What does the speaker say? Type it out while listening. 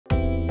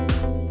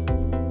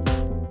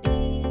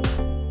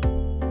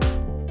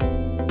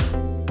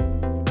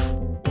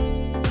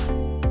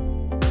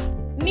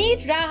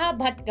Meet Raha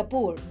Bhatt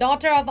Kapoor,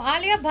 daughter of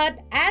Alia Bhatt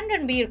and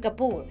Ranbir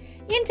Kapoor,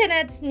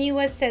 internet's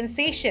newest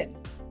sensation.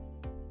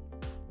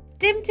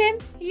 Tim Tim,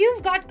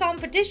 you've got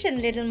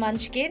competition, little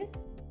munchkin.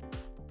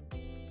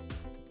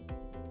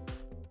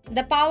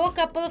 The power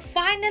couple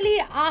finally,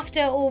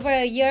 after over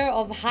a year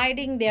of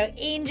hiding their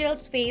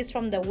angel's face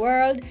from the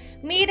world,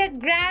 made a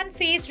grand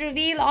face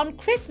reveal on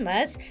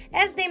Christmas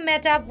as they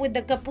met up with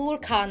the Kapoor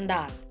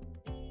Khandan.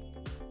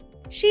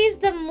 She's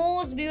the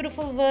most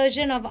beautiful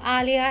version of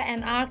Alia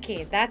and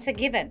RK, that's a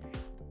given.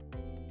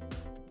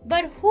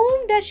 But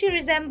whom does she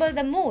resemble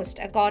the most,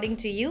 according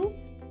to you?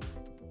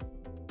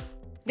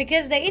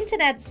 Because the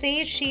internet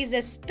says she's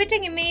a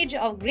spitting image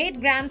of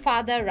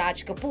great-grandfather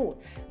Raj Kapoor,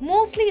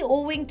 mostly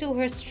owing to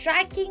her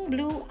striking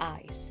blue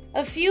eyes.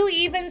 A few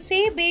even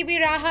say baby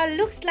Raha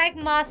looks like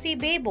Masi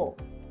Bebo.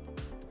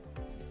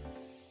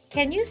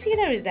 Can you see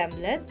the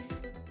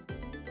resemblance?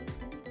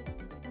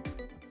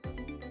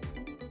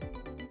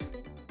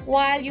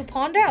 While you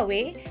ponder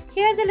away,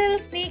 here's a little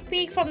sneak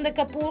peek from the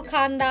Kapoor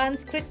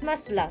Khandan's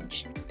Christmas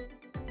lunch.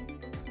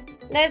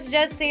 Let's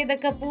just say the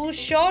Kapoors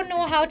sure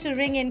know how to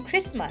ring in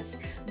Christmas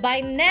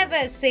by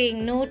never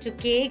saying no to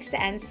cakes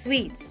and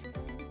sweets.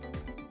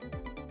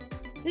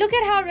 Look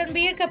at how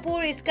Ranbir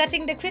Kapoor is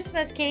cutting the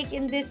Christmas cake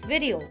in this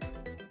video.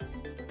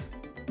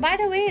 By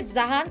the way, it's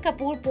Zahan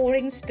Kapoor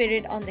pouring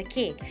spirit on the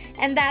cake,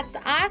 and that's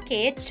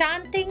RK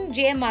chanting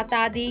Jai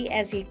Mata Di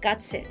as he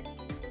cuts it.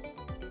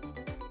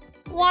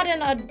 What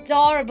an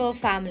adorable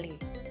family.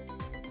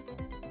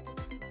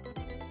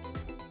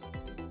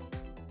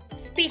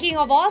 Speaking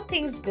of all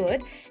things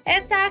good,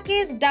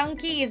 SRK's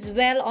Dunki is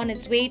well on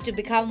its way to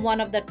become one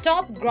of the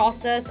top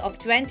grossers of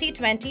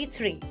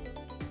 2023.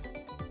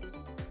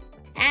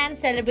 And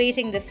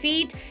celebrating the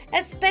feat,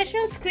 a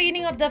special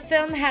screening of the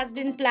film has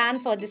been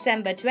planned for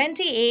December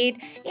 28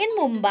 in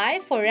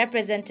Mumbai for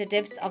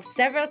representatives of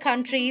several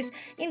countries,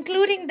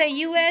 including the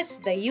US,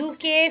 the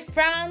UK,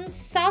 France,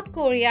 South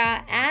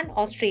Korea, and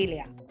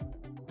Australia.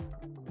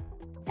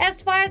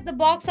 As far as the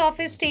box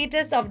office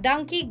status of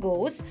Dunki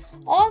goes,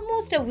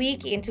 almost a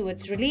week into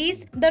its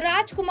release, the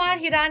Rajkumar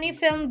Hirani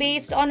film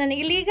based on an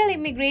illegal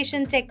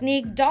immigration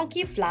technique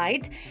donkey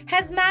flight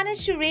has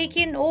managed to rake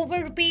in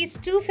over Rs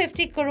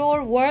 250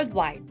 crore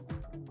worldwide.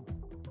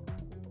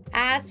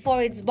 As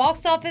for its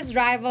box office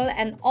rival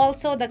and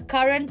also the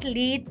current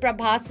lead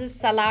Prabhas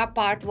Salaar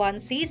Part 1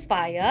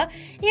 Ceasefire,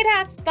 it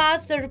has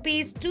passed the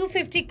Rs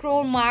 250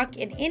 crore mark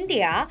in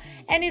India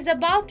and is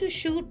about to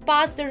shoot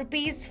past the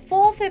Rs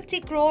 450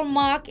 crore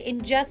mark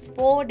in just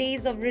 4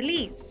 days of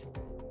release.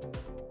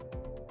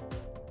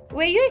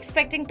 Were you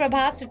expecting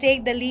Prabhas to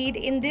take the lead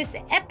in this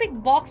epic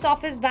box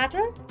office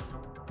battle?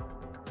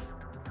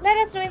 Let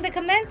us know in the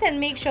comments and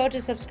make sure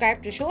to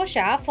subscribe to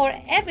Shah for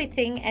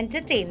everything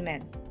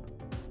entertainment.